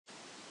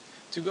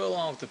To go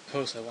along with the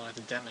post, I wanted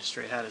to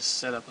demonstrate how to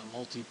set up a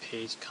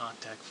multi-page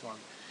contact form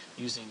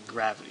using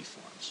Gravity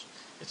Forms.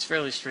 It's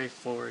fairly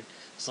straightforward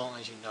as long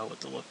as you know what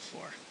to look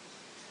for.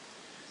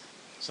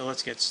 So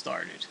let's get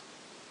started.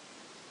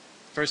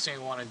 First thing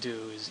we want to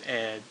do is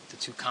add the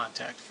two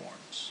contact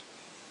forms.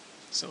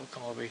 So we'll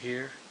come over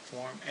here,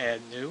 form,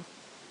 add new,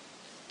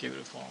 give it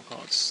a form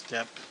called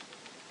step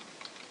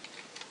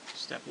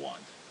 1,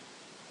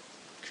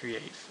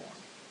 create form.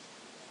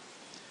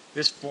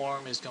 This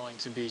form is going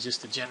to be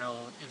just the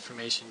general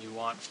information you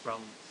want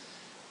from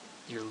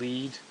your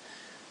lead,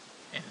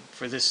 and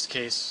for this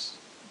case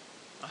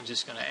I'm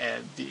just going to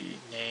add the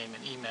name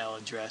and email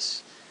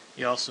address.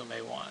 You also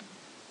may want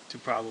to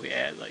probably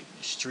add like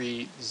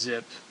street,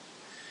 zip,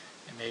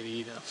 and maybe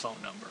even a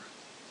phone number.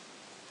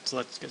 So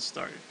let's get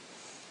started.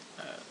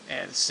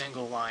 Add a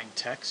single line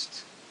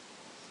text.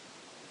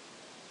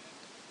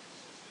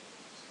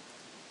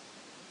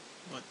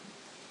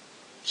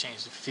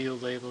 Change the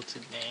field label to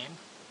name.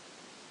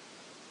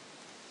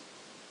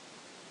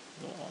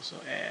 We'll also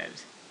add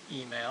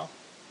email.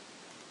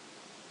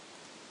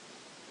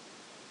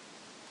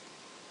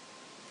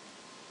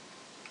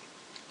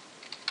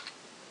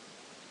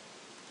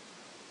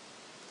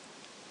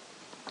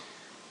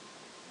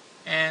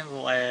 And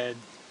we'll add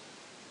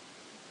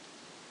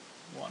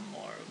one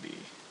more, it'll be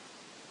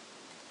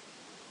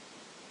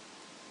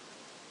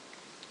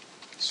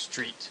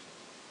street.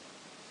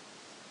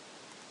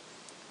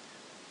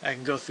 I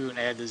can go through and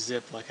add the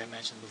zip like I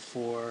mentioned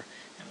before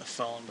and the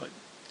phone, but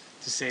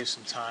to save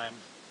some time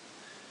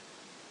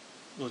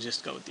we'll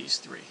just go with these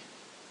three.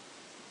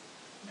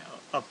 Now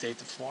update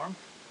the form.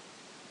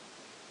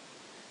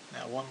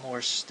 Now one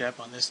more step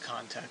on this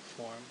contact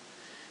form,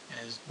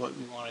 and is what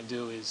we want to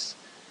do is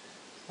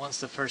once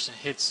the person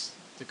hits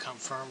the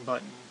confirm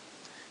button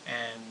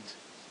and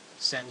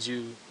sends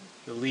you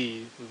the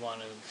lead, we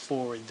want to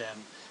forward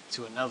them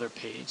to another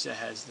page that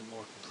has the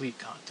more complete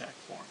contact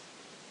form.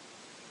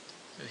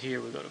 So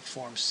here we go to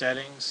form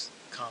settings,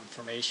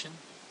 confirmation.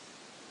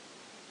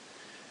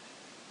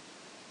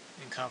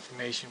 In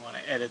confirmation you want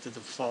to edit the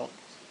default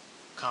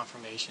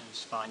confirmation.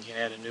 It's fine, you can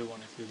add a new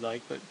one if you'd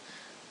like, but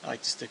I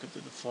like to stick with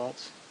the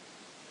default.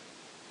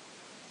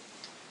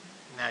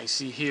 Now you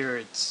see here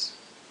it's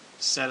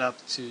set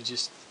up to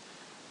just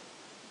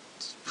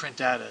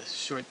print out a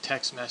short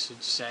text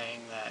message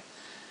saying that,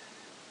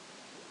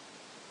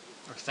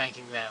 or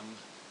thanking them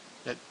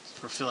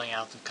for filling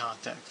out the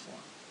contact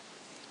form.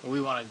 What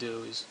we want to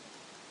do is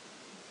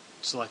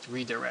select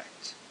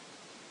redirect.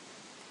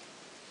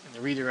 In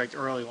the redirect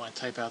early, you want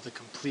to type out the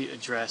complete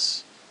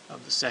address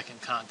of the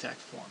second contact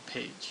form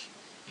page,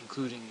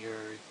 including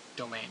your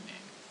domain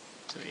name.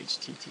 So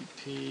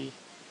http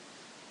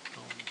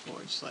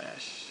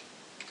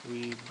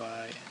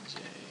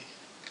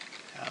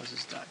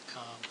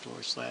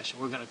webuyNJhouses.com/ and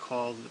we're going to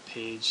call the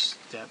page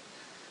step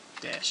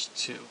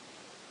 -2.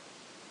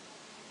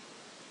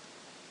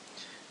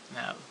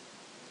 Now,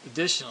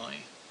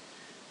 additionally,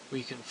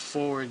 we can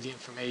forward the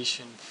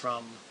information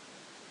from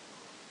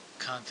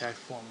contact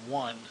form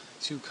 1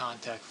 to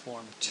contact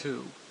form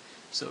 2,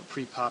 so it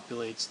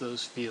pre-populates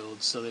those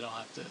fields so they don't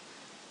have to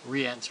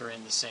re-enter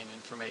in the same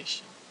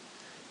information.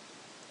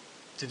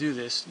 To do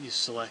this, you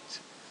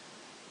select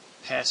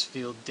pass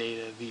field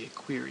data via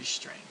query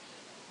string.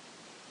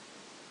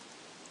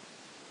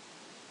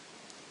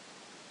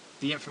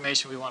 The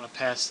information we want to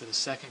pass to the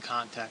second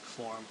contact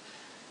form,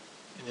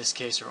 in this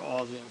case, are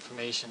all the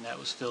information that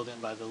was filled in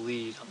by the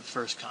lead on the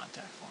first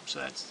contact form. So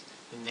that's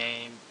the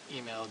name,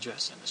 email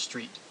address, and the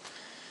street.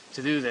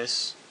 To do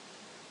this,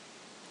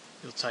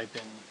 you'll type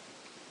in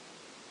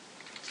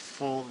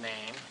full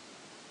name.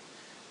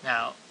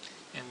 Now,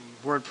 in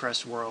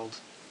WordPress world,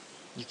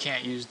 you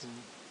can't use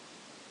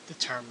the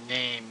term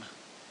name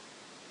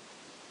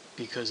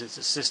because it's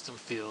a system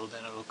field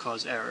and it will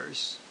cause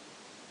errors.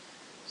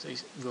 So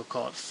we'll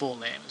call it full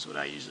name is what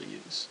I usually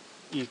use.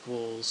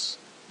 Equals,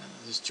 and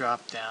this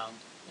drop down,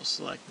 we'll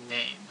select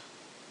name.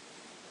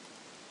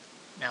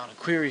 Now in a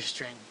query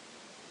string,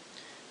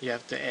 you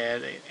have to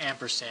add an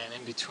ampersand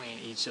in between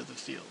each of the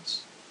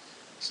fields.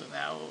 So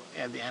now we'll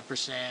add the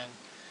ampersand.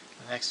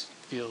 The next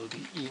field will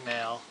be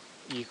email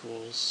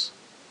equals,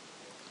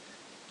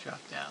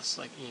 drop down,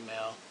 select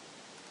email.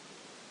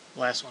 The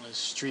last one is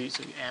street,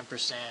 so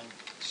ampersand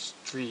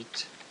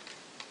street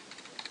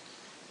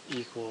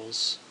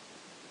equals,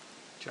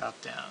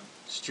 drop down,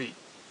 street.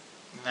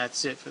 And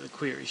that's it for the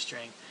query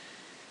string.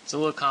 It's a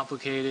little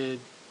complicated,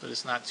 but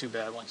it's not too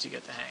bad once you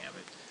get the hang of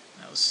it.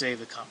 Now we'll save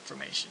the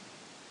confirmation.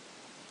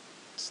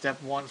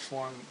 Step 1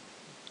 form,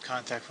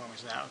 contact form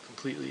is now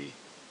completely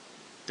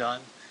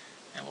done,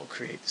 and we'll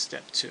create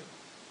step 2,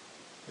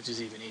 which is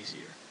even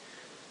easier.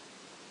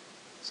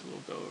 So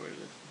we'll go over to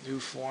the new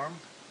form,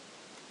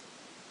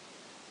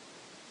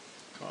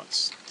 call it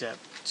step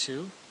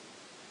 2.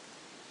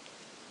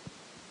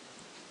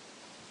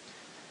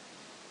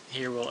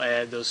 Here we'll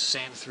add those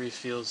same 3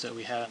 fields that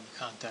we had in the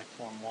contact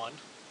form 1.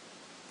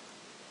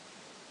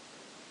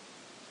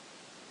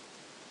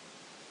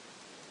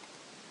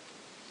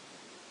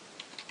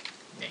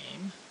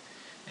 Name.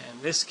 And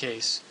in this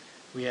case,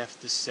 we have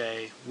to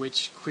say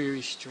which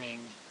query string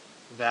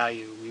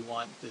value we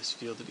want this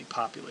field to be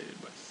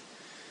populated with.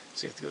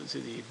 So you have to go to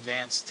the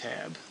Advanced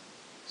tab,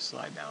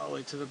 slide down all the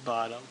way to the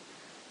bottom,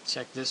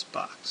 check this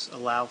box,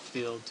 Allow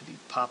field to be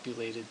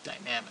populated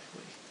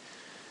dynamically.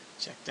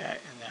 Check that,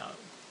 and now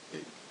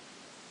it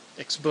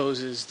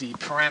exposes the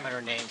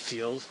parameter name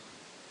field,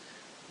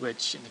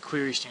 which in the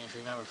query string, if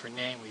you remember, for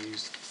name we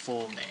used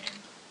full name.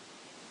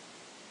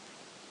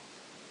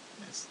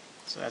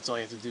 So that's all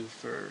you have to do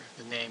for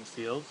the name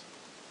field.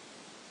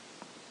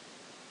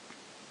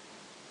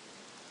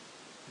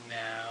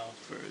 Now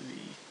for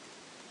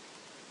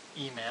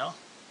the email,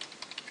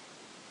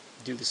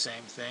 do the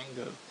same thing.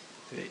 Go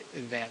to the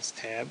Advanced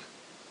tab,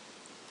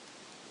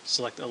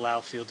 select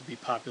Allow field to be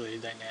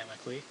populated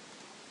dynamically.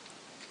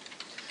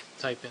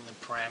 Type in the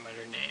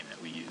parameter name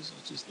that we use,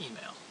 which is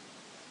email.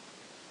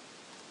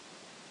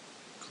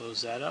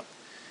 Close that up.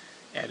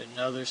 Add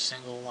another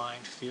single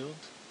line field.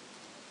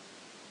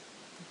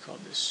 We call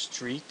this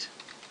street.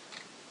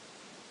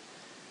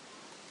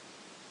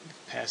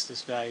 Pass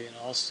this value in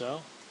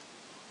also.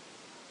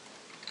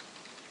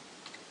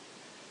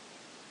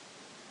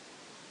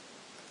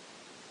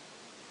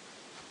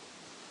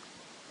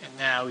 And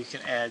now we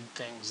can add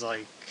things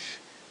like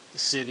the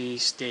city,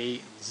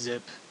 state, and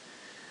zip.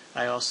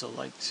 I also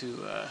like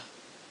to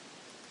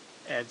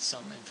add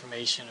some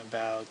information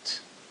about,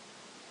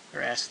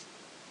 or ask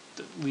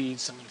the lead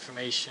some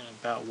information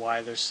about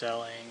why they're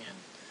selling and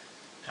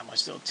how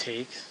much they'll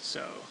take.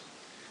 So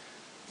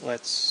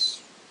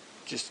let's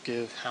just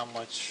give how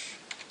much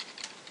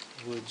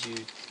would you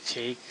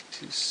take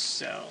to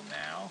sell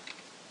now.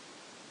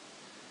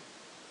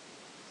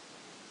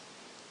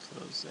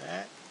 Close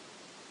that.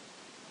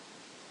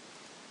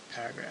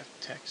 Paragraph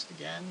text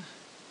again.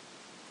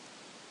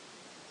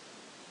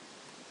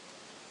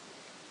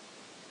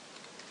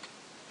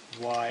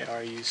 Why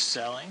are you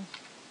selling?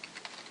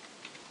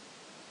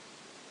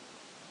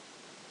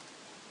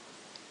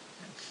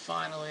 And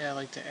finally, I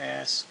like to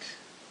ask,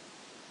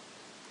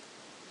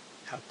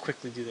 how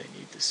quickly do they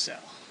need to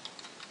sell?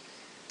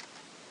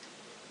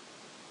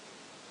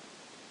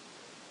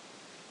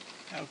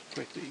 How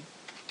quickly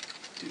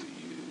do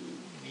you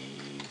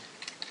need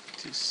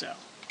to sell?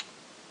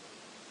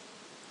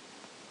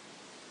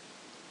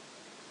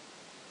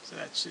 So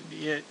that should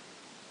be it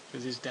for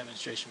these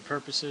demonstration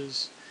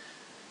purposes.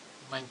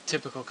 My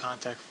typical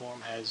contact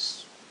form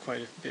has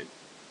quite a bit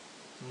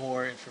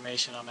more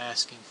information I'm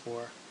asking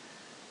for,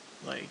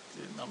 like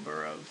the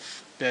number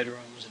of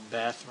bedrooms and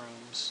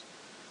bathrooms,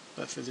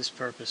 but for this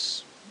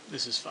purpose,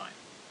 this is fine.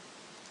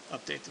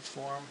 Update the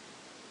form.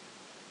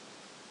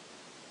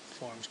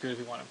 Form's good if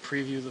you want to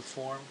preview the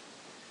form.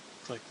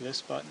 Click this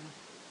button.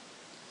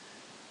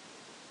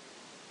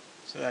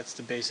 So that's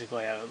the basic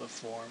layout of the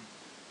form.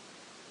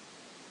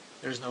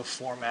 There's no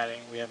formatting.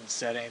 We haven't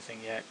said anything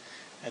yet.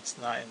 That's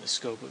not in the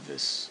scope of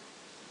this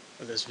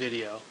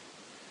video,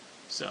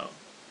 so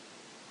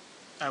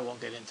I won't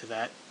get into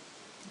that.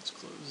 Let's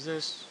close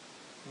this.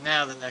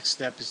 Now the next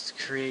step is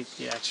to create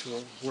the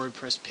actual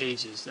WordPress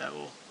pages that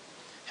will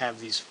have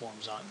these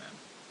forms on them.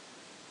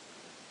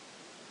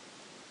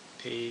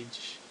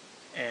 Page,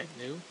 add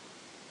new.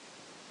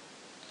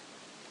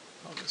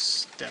 Call this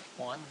step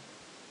 1.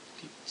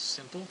 Keep it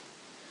simple.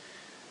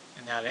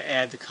 And now to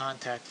add the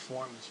contact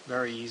form, it's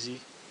very easy.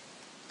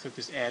 Click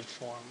this Add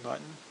Form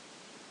button.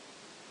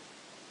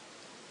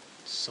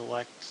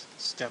 Select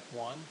Step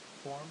 1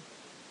 form.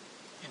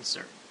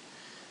 Insert.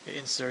 It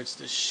inserts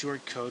the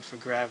short code for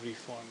Gravity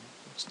Form,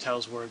 which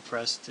tells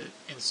WordPress to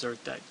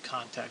insert that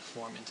contact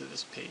form into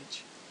this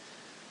page.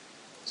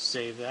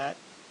 Save that.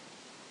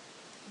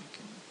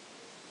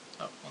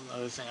 One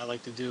other thing I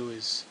like to do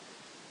is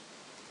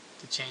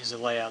to change the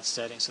layout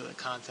setting so the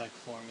contact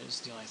form is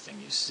the only thing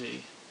you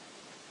see.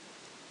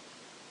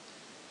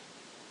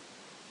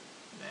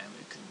 Then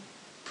we can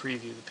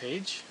preview the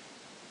page.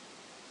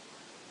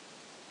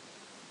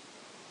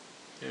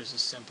 There's a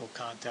simple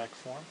contact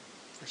form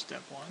for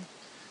step 1.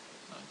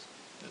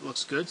 It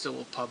looks good, so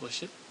we'll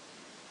publish it.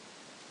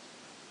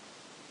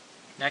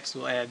 Next,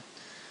 we'll add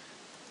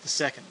the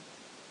second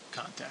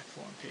contact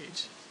form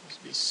page. This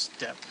will be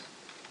step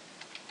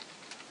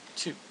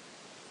 2.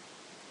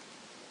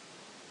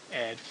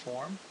 Add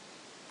form.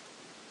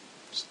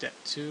 Step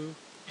 2,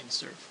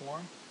 insert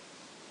form.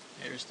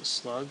 There's the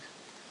slug.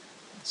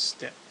 And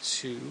step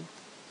 2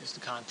 is the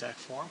contact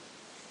form.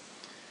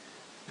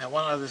 Now,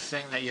 one other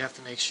thing that you have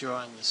to make sure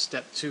on the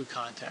step 2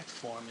 contact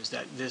form is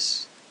that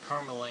this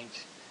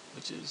permalink,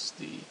 which is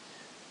the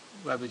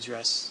web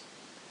address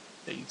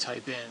that you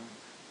type in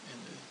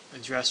the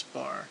address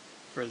bar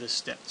for this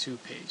step 2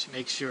 page,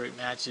 make sure it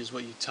matches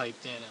what you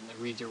typed in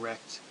the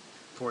redirect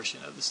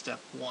portion of the step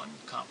 1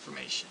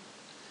 confirmation.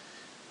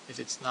 If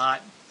it's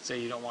not, say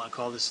you don't want to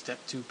call this step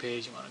 2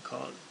 page, you want to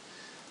call it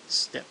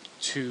step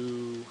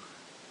 2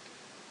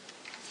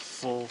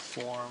 full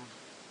form.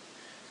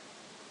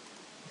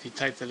 If you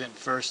typed it in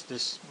first,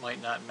 this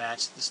might not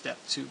match the step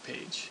 2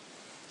 page.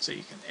 So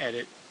you can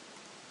edit,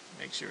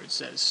 make sure it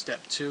says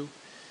step 2,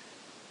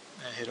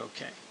 and hit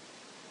OK.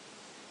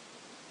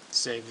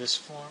 Save this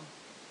form.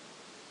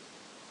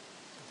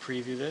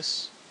 preview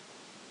this,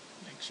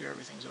 make sure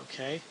everything's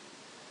okay.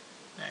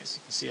 As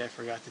you can see, I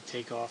forgot to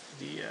take off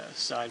the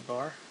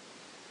sidebar.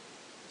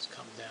 Let's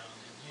come down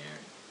in here,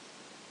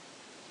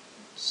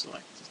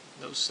 select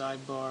no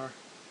sidebar,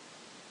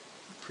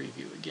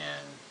 preview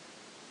again,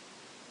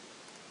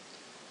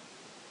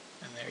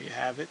 and there you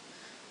have it,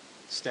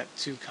 step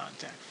 2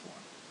 contact form.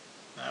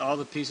 Now all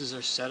the pieces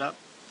are set up.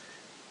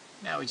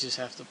 Now we just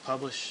have to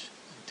publish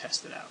and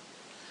test it out.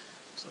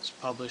 So let's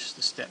publish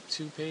the step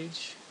 2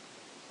 page.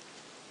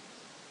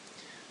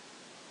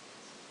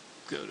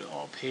 Go to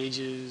all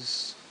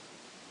pages,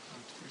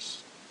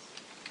 first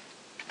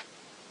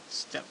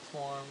step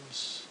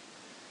forms,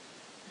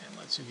 and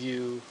let's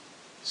view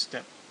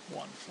step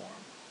 1 form.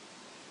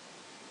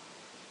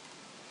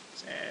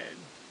 Let's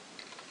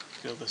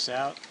fill this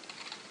out.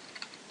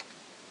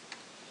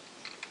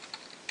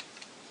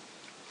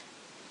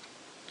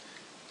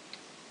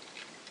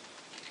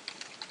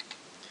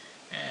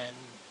 And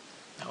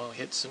now when we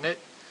hit submit,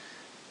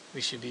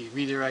 we should be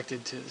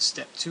redirected to the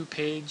step 2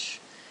 page,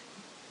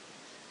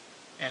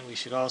 and we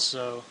should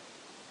also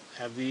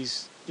have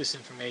this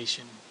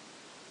information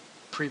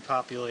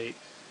pre-populate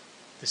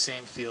the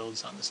same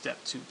fields on the step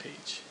 2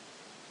 page.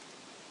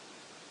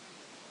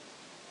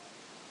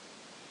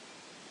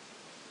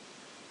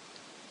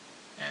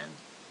 And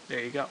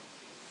there you go.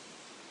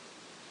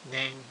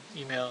 Name,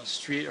 email, and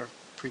street are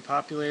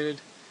pre-populated,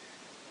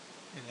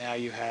 and now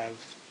you have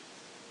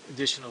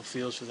additional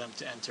fields for them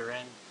to enter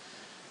in.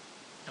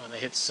 And when they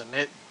hit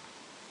submit,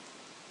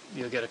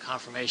 you'll get a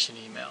confirmation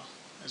email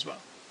as well.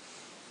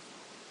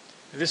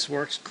 This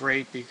works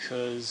great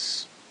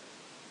because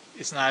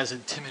it's not as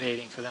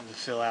intimidating for them to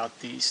fill out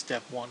the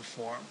step 1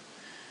 form.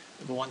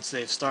 But once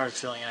they've started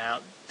filling it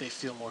out, they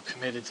feel more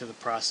committed to the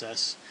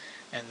process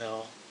and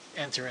they'll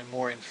enter in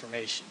more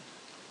information.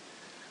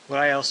 What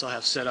I also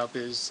have set up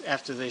is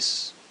after they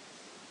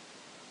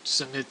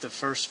submit the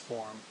first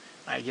form,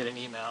 I get an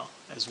email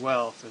as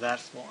well for that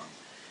form,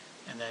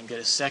 and then get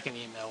a second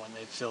email when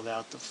they've filled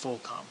out the full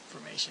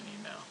confirmation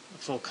email, the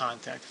full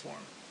contact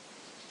form.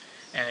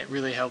 And it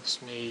really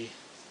helps me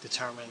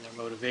determine their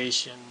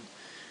motivation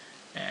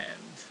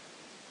and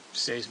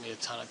saves me a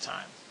ton of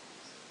time.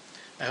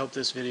 I hope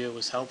this video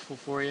was helpful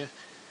for you.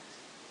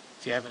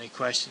 If you have any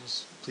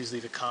questions, please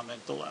leave a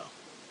comment below.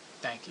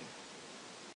 Thank you.